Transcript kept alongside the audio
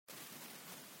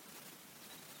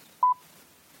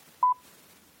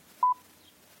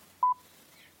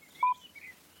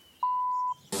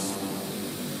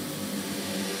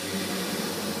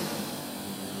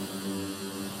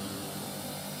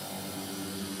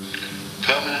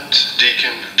Permanent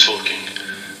Deacon Talking,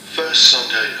 first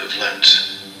Sunday of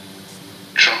Lent,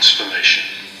 Transformation.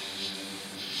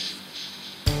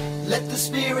 Let the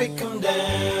Spirit come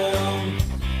down.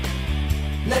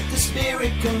 Let the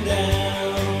Spirit come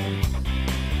down.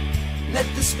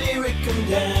 Let the Spirit come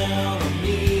down on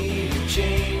me to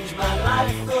change my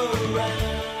life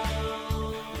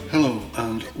around. Hello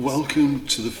and welcome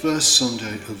to the first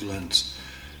Sunday of Lent,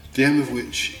 the aim of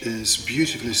which is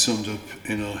beautifully summed up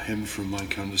in our hymn from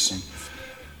Mike Anderson,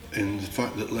 in the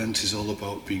fact that Lent is all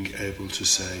about being able to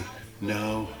say,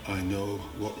 "Now I know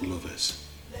what love is."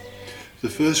 The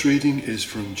first reading is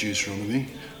from Deuteronomy,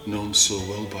 known so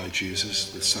well by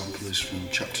Jesus. The sample is from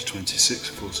chapter 26,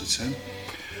 4 to 10.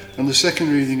 And the second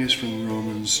reading is from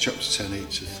Romans chapter 10,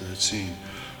 8 to 13.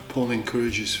 Paul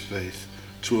encourages faith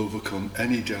to overcome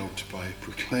any doubt by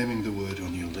proclaiming the word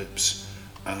on your lips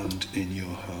and in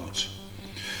your heart.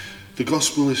 The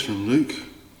Gospel is from Luke,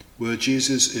 where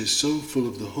Jesus is so full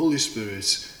of the Holy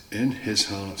Spirit in his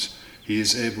heart, he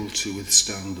is able to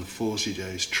withstand the 40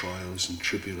 days trials and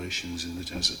tribulations in the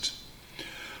desert.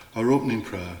 Our opening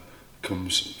prayer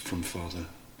comes from Father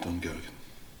Dungergan.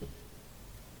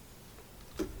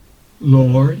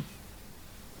 Lord,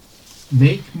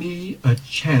 make me a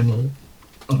channel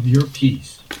of your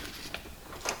peace,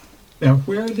 that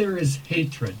where there is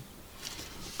hatred,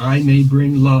 I may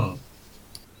bring love.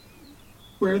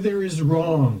 Where there is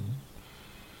wrong,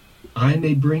 I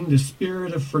may bring the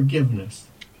spirit of forgiveness.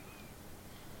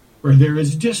 Where there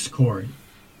is discord,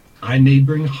 I may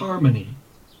bring harmony.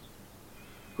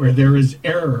 Where there is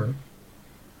error,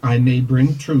 I may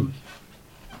bring truth.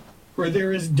 Where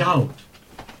there is doubt,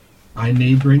 I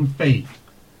may bring faith.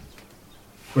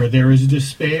 Where there is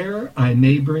despair, I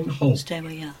may bring hope. Stay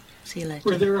where you are. See you later.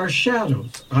 Where there are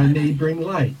shadows, I may bring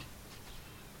light.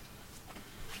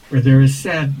 Where there is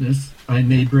sadness, I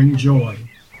may bring joy.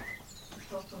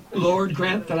 Lord,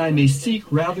 grant that I may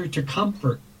seek rather to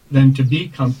comfort than to be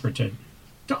comforted,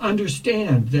 to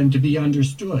understand than to be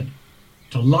understood,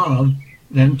 to love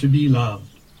than to be loved.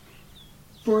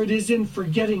 For it is in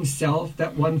forgetting self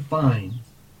that one finds.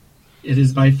 It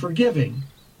is by forgiving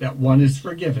that one is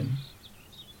forgiven.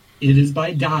 It is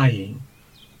by dying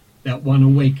that one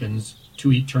awakens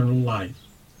to eternal life.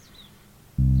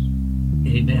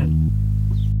 Amen.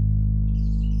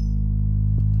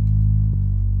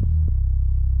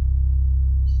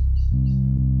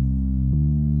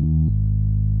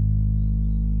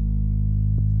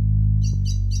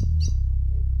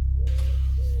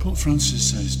 Pope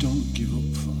Francis says, don't give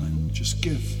up fine, just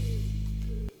give.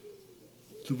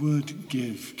 The word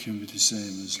give can be the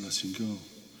same as letting go.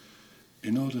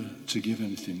 In order to give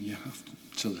anything, you have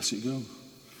to let it go.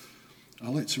 I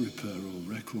like to repair old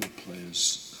record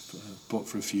players, bought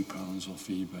for a few pounds off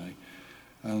eBay.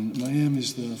 And my aim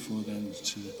is therefore then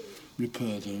to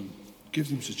repair them, give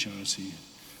them to charity,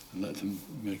 and let them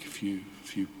make a few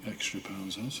extra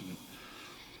pounds out of it.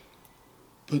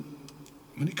 But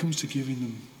when it comes to giving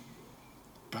them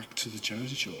back to the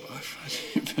charity shop, I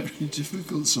find it very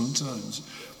difficult sometimes.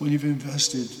 When you've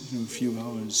invested a few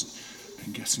hours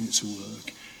in getting it to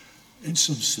work, in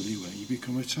some silly way you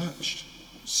become attached.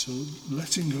 So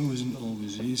letting go isn't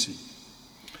always easy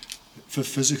for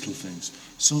physical things.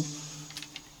 So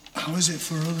how is it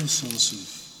for other sorts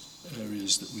of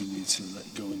areas that we need to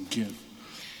let go and give?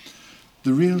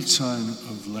 The real time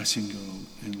of letting go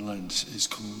in Lent is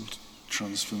called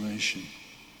transformation.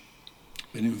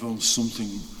 It involves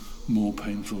something more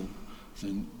painful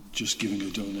than just giving a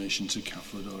donation to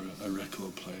Catholic or a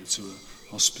record player to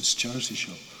a hospice charity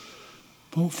shop.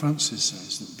 Pope Francis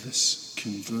says that this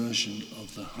conversion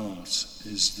of the heart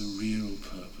is the real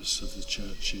purpose of the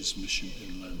Church's mission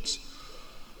in Lent.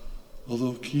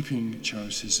 Although keeping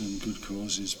charities and good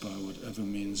causes by whatever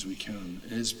means we can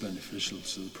is beneficial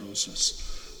to the process,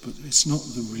 but it's not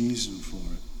the reason for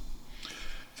it.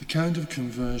 The kind of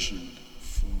conversion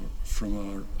from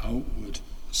our outward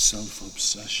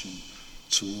self-obsession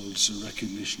towards a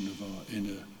recognition of our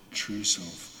inner true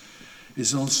self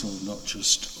is also not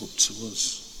just up to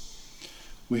us.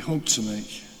 We hope to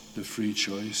make the free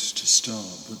choice to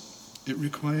start, but it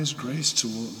requires grace to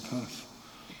walk the path.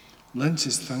 Lent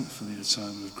is thankfully a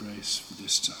time of grace for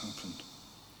this to happen.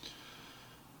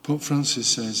 Pope Francis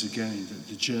says again that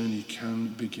the journey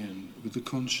can begin with the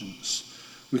conscience.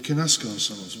 We can ask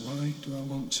ourselves, why do I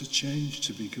want to change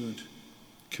to be good?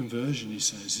 Conversion, he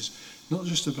says, is not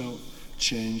just about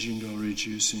changing or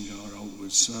reducing our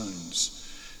outward signs,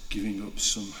 giving up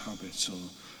some habit or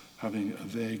having a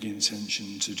vague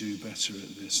intention to do better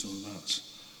at this or that.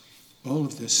 All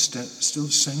of this still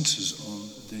centres on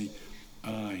the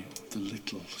I, the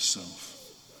little self.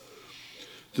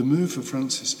 The move for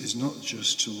Francis is not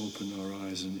just to open our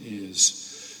eyes and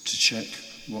ears to check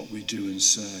what we do and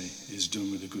say is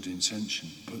done with a good intention,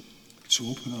 but to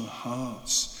open our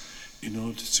hearts in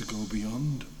order to go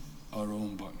beyond our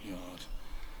own backyard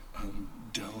and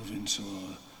delve into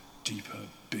our deeper,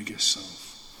 bigger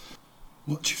self.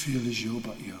 What do you feel is your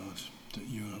backyard that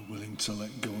you are willing to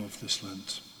let go of this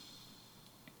Lent?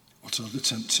 What are the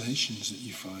temptations that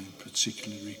you find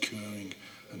particularly recurring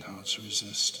and hard to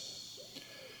resist?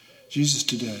 Jesus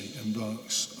today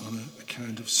embarks on a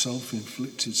kind of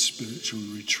self-inflicted spiritual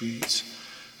retreat,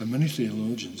 and many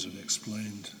theologians have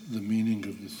explained the meaning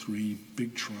of the 3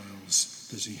 big trials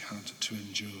that he had to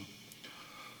endure.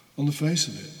 On the face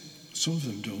of it, some of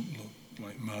them don't look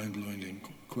like mind-blowing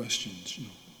questions.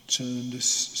 Turn this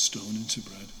stone into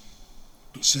bread.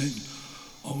 But Satan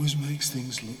always makes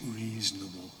things look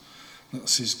reasonable.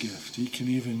 That's his gift. He can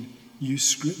even use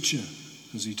scripture,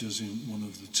 as he does in one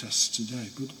of the tests today,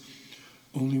 but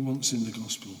only once in the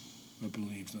gospel, I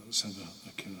believe, that's ever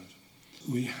occurred.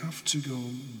 We have to go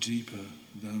deeper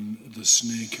than the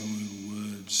snake oil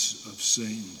words of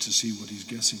Satan to see what he's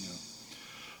guessing at.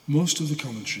 Most of the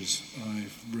commentaries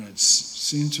I've read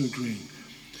seem to agree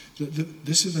that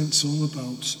this event's all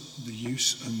about the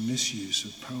use and misuse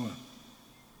of power.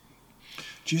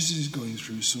 Jesus is going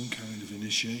through some kind of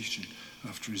initiation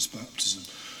after his baptism.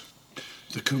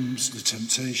 There comes the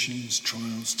temptations,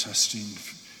 trials, testing,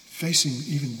 facing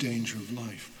even danger of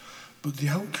life. But the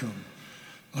outcome,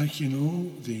 like in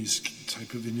all these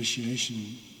type of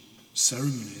initiation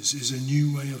ceremonies, is a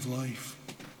new way of life,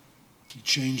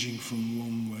 changing from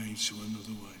one way to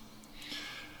another way.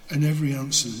 And every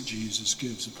answer that Jesus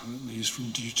gives apparently is from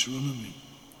Deuteronomy.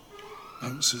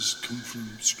 Answers come from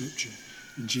Scripture,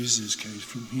 in Jesus' case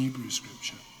from Hebrew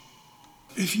Scripture.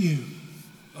 If you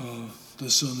are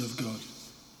the Son of God,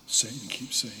 Satan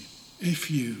keeps saying,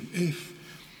 if,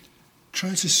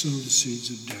 try to sow the seeds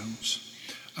of doubt.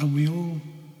 And we all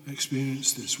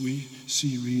experience this. We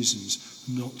see reasons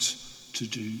not to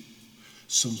do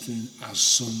something as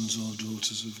sons or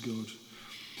daughters of God.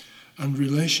 And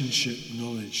relationship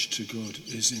knowledge to God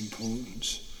is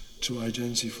important to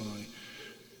identify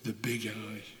the big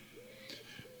I,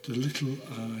 the little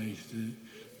I,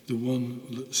 the one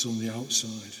that's on the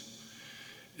outside,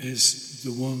 is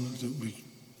the one that we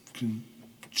can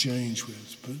change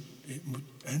with, but it would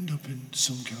end up in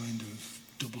some kind of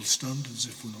double standards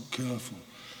if we're not careful.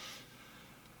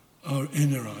 Our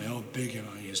inner eye, our big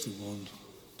eye, is the one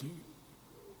that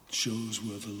shows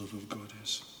where the love of God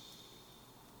is.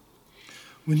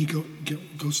 When you go to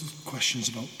the questions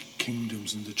about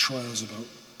kingdoms and the trials about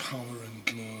power and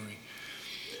glory,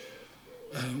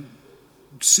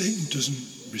 Satan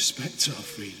doesn't respect our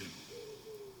freedom.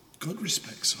 God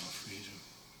respects our freedom.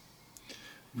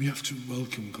 We have to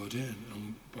welcome God in,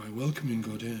 and by welcoming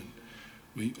God in,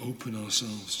 we open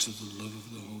ourselves to the love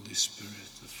of the Holy Spirit,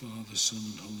 the Father, Son,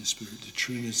 and Holy Spirit, the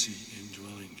Trinity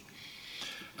indwelling.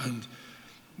 And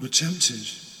we're tempted,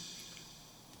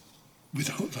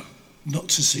 without that, not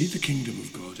to see the kingdom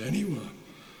of God anywhere,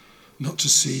 not to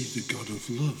see the God of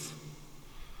love.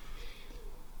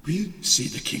 We see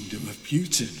the kingdom of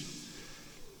Putin,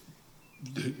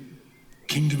 the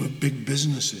kingdom of big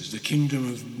businesses, the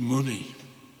kingdom of money.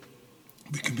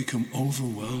 We can become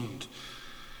overwhelmed,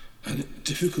 and it's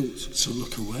difficult to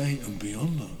look away and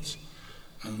beyond that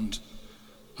and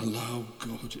allow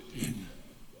God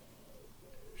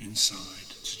inside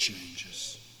to change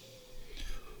us.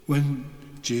 When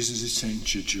Jesus is taken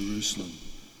to Jerusalem,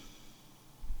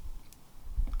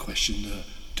 question there,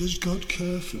 does God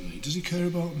care for me? Does he care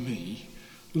about me?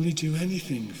 Will he do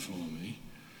anything for me?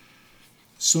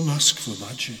 Some ask for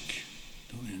magic,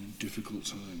 don't they, in difficult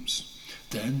times.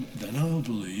 Then I'll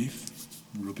believe,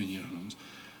 rubbing your hands.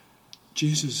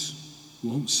 Jesus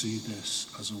won't see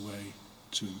this as a way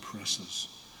to impress us.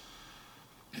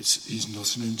 He's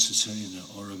not an entertainer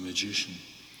or a magician.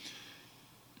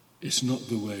 It's not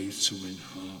the way to win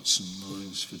hearts and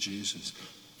minds for Jesus.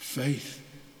 Faith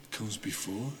comes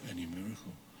before any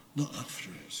miracle, not after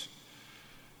it.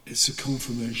 It's a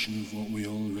confirmation of what we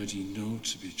already know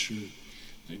to be true,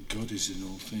 that God is in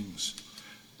all things.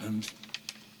 And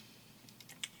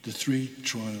the 3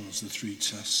 trials, the 3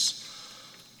 tests,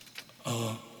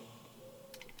 are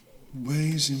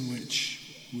ways in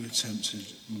which we're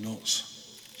tempted not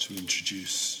to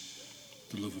introduce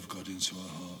the love of God into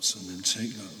our hearts and then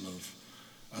take that love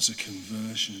as a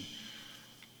conversion.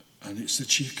 And it's the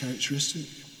chief characteristic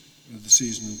of the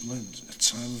season of Lent, a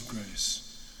time of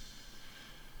grace.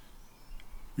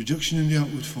 Reduction in the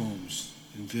outward forms,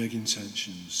 in vague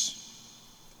intentions,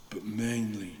 but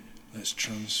mainly let's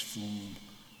transform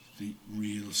the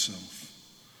real self.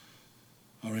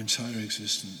 Our entire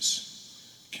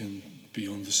existence can be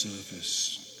on the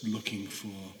surface, looking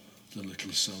for the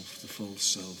little self, the false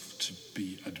self, to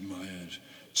be admired,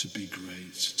 to be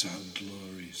great, to have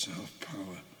glory, to have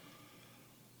power.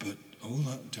 But all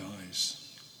that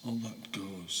dies, all that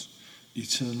goes.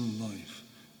 Eternal life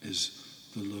is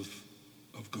the love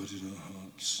of God in our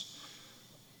hearts.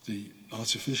 The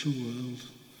artificial world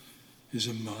is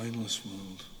a mindless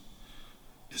world.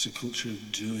 It's a culture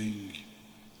of doing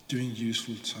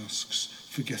useful tasks,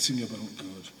 forgetting about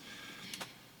God.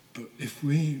 But if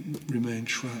we remain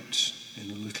trapped in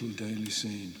a little daily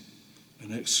scene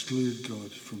and exclude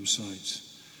God from sight,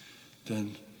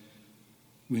 then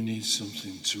we need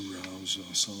something to rouse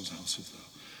ourselves out of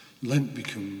that. Lent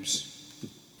becomes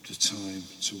the time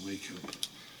to wake up.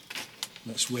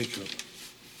 Let's wake up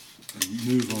and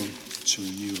move on to a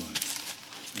new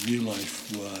life. A new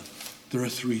life where there are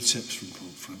 3 tips from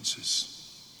Pope Francis.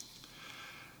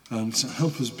 And to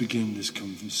help us begin this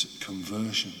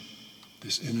conversion,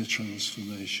 this inner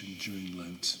transformation during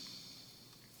Lent,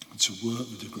 and to work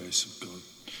with the grace of God,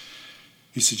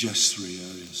 he suggests 3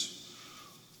 areas.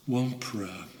 1,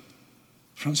 prayer.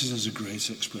 Francis has a great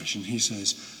expression. He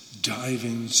says, dive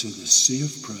into the sea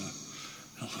of prayer.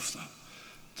 I love that.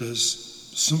 There's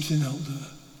something out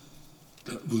there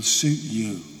that will suit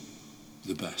you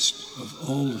the best of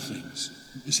all the things.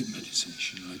 Is it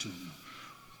meditation? I don't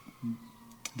know.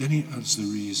 Then he adds the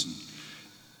reason.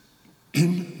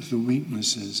 In the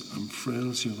weaknesses and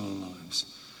frailty of our lives,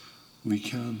 we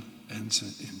can enter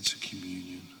into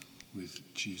communion with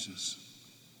Jesus.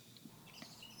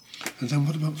 And then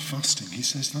what about fasting? He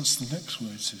says that's the next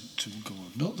way to go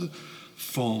on. Not the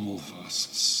formal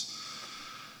fasts,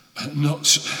 not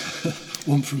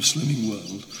one from Slimming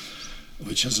World,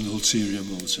 which has an ulterior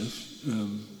motive.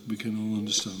 We can all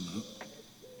understand that.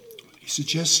 He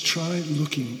suggests try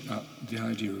looking at the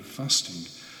idea of fasting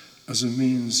as a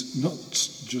means not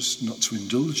to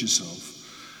indulge yourself,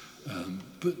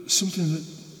 but something that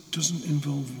doesn't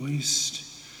involve waste,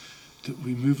 that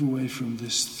we move away from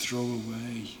this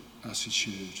throwaway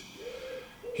attitude.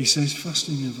 He says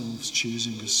fasting involves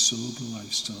choosing a sober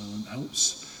lifestyle and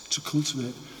helps to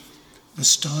cultivate the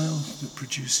style that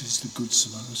produces the Good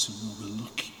Samaritan, where we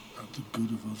look at the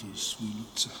good of others, we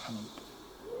look to help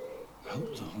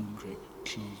the hungry,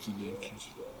 clothe the naked.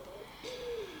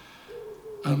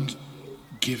 And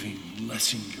giving,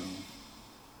 letting go.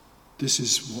 This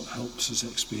is what helps us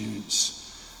experience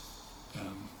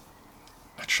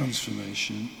a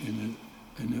transformation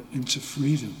into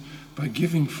freedom. By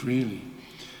giving freely,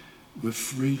 we're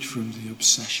freed from the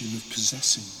obsession of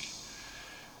possessing.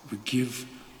 We give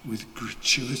with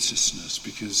gratuitousness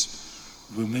because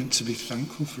we're meant to be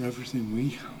thankful for everything we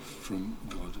have from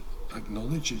God,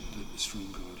 acknowledging that it's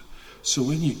from God. So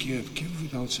when you give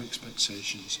without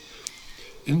expectations.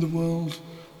 In the world,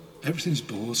 everything's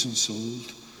bought and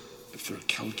sold for a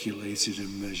calculated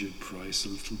and measured price, a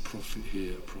little profit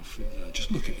here, a profit there.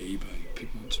 Just look at eBay.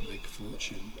 People want to make a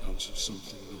fortune out of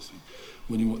something, nothing.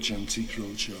 When you watch Antique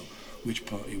Roadshow, which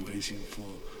part are you waiting for?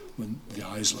 When the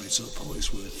eyes light up, oh,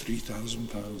 it's worth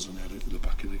 £3,000 and I had it at the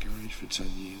back of the garage for 10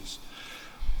 years.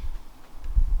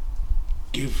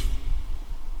 Give.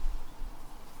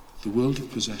 The world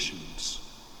of possessions.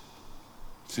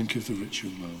 Think of the rich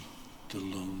young man, the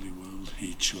lonely world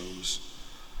he chose.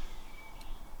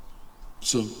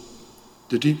 So,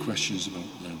 the deep questions about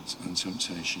Lent and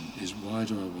temptation is, why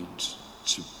do I want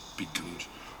to be good?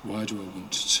 Why do I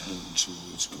want to turn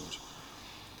towards God?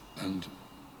 And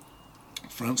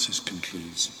Francis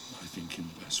concludes, I think in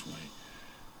the best way,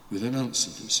 with an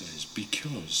answer that says,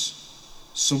 because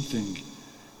something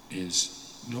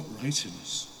is not right in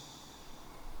us.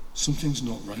 Something's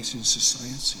not right in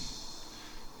society.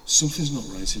 Something's not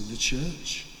right in the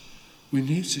church. We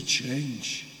need to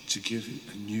change to give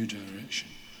it a new direction.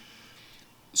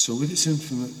 So with its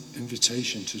infinite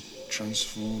invitation to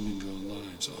transforming our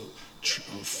lives,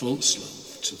 our false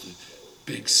self to the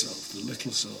big self, the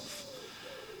little self,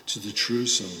 to the true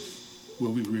self,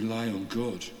 where we rely on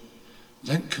God,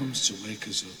 Lent comes to wake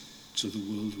us up to the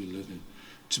world we live in,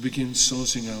 to begin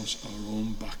sorting out our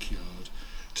own backyard,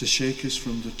 to shake us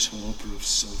from the torpor of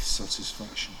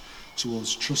self-satisfaction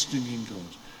towards trusting in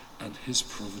God and His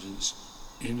providence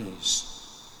in us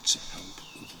to help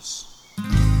others.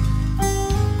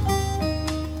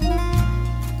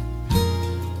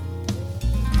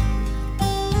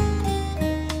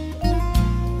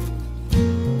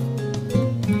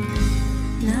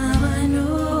 Now I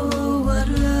know what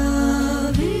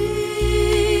love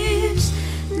is.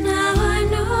 Now I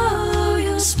know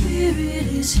your spirit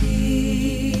is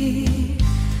here,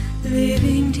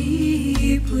 living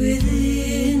deep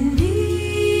within me.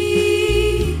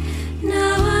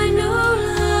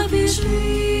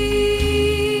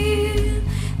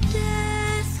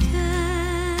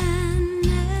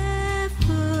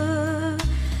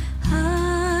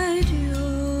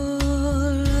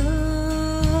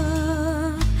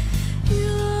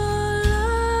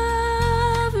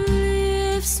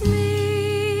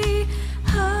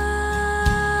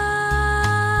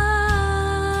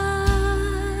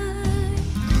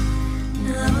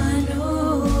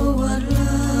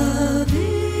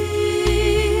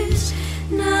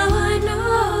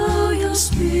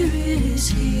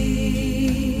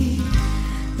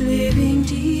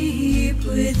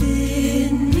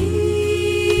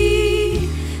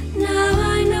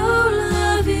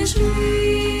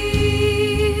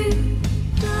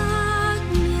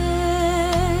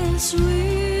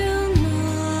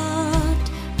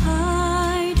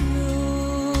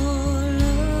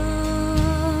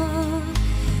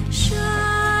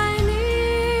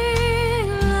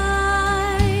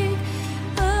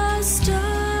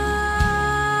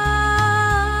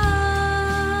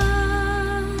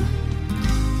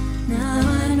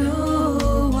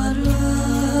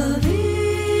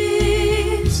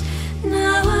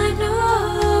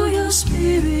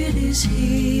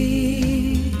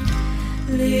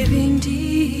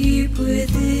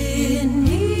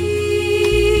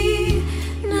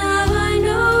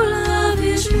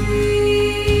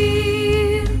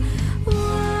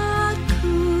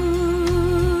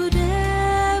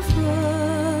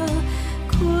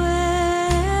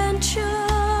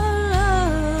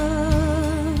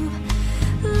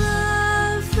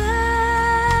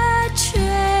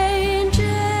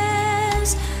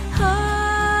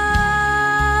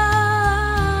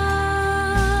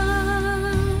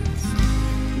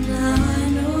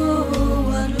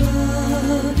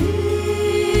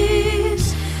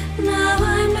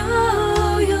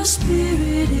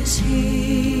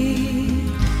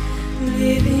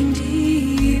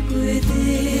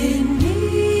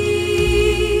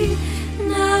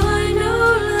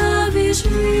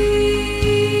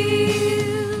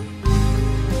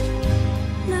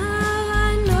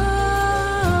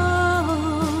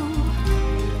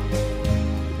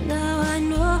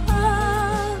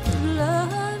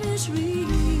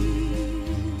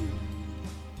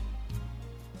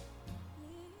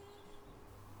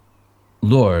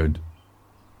 Lord,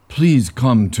 please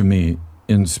come to me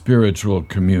in spiritual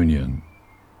communion.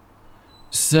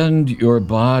 Send your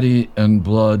body and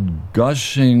blood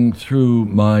gushing through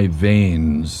my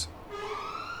veins.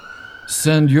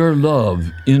 Send your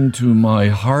love into my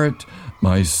heart,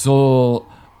 my soul,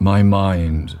 my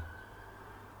mind.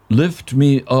 Lift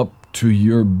me up to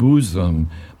your bosom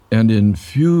and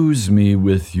infuse me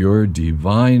with your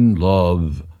divine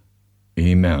love.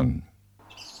 Amen.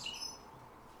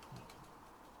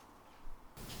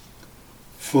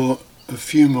 For a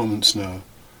few moments now,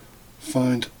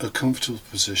 find a comfortable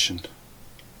position.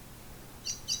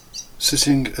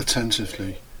 Sitting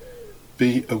attentively,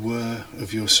 be aware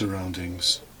of your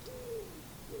surroundings.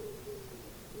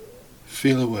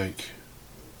 Feel awake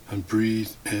and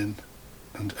breathe in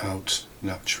and out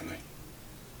naturally.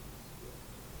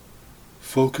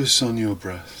 Focus on your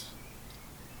breath.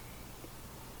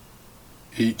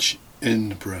 Each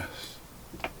in-breath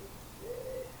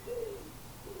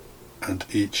and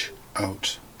each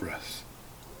out-breath.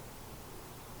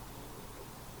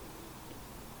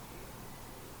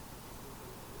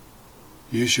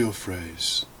 Use your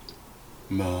phrase,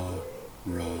 Ma,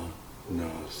 Ra,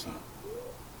 Natha.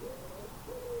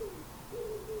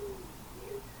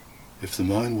 If the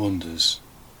mind wanders,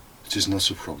 it is not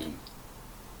a problem.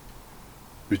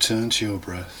 Return to your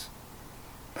breath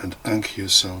and anchor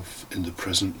yourself in the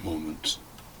present moment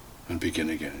and begin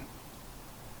again.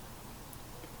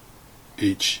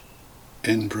 Each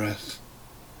in-breath,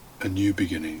 a new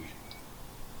beginning.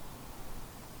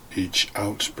 Each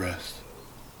out-breath,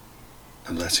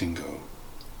 a letting go.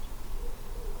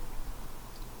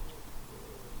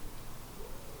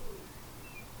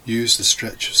 Use the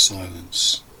stretch of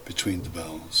silence between the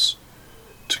bells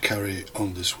to carry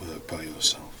on this work by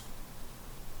yourself.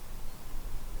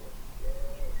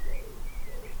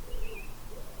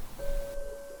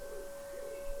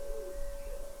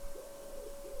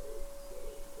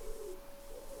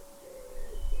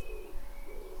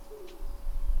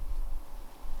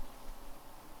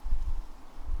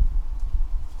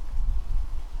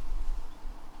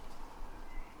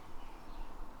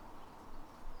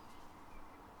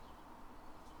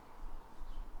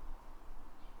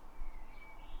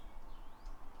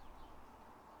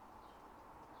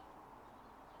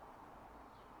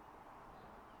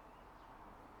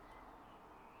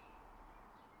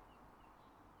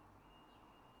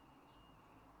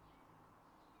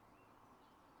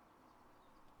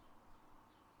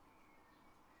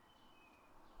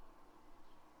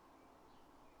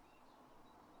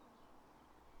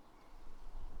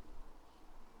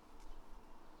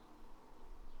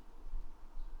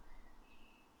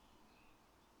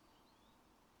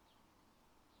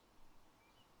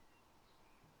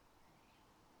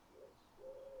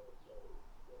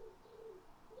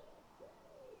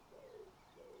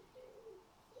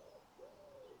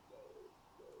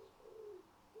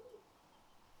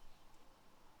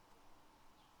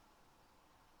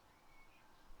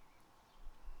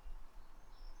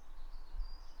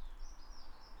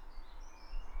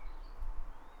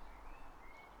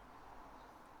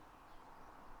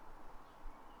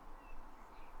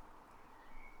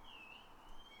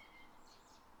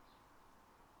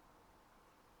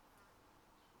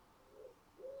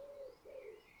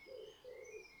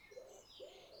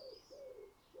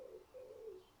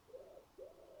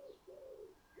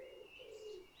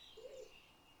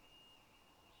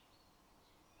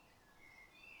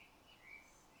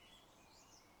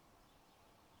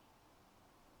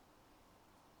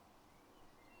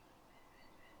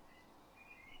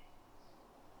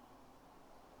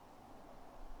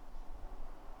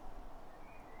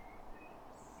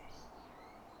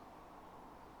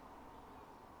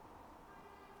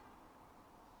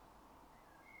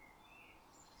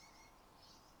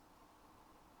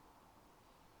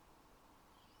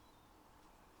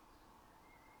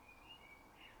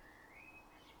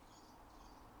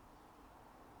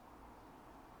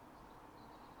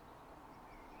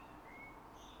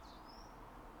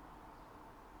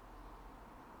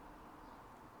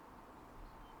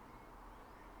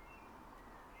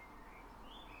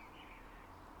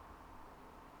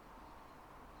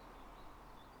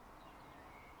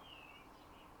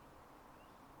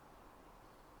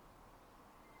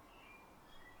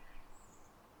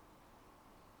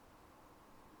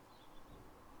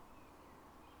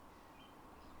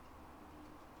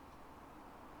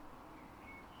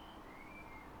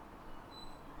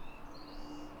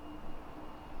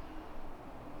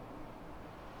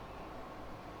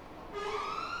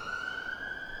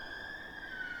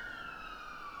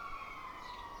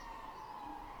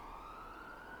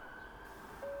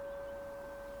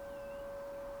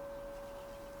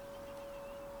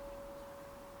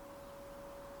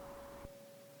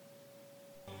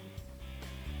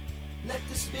 Let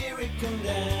the Spirit come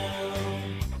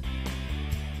down.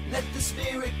 Let the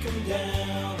Spirit come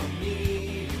down on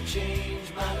me to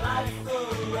change my life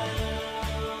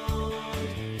around.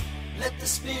 Let the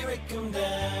Spirit come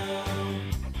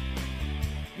down.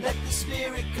 Let the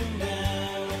Spirit come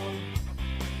down.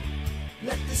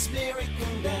 Let the Spirit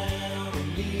come down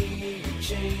on me to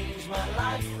change my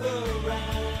life around.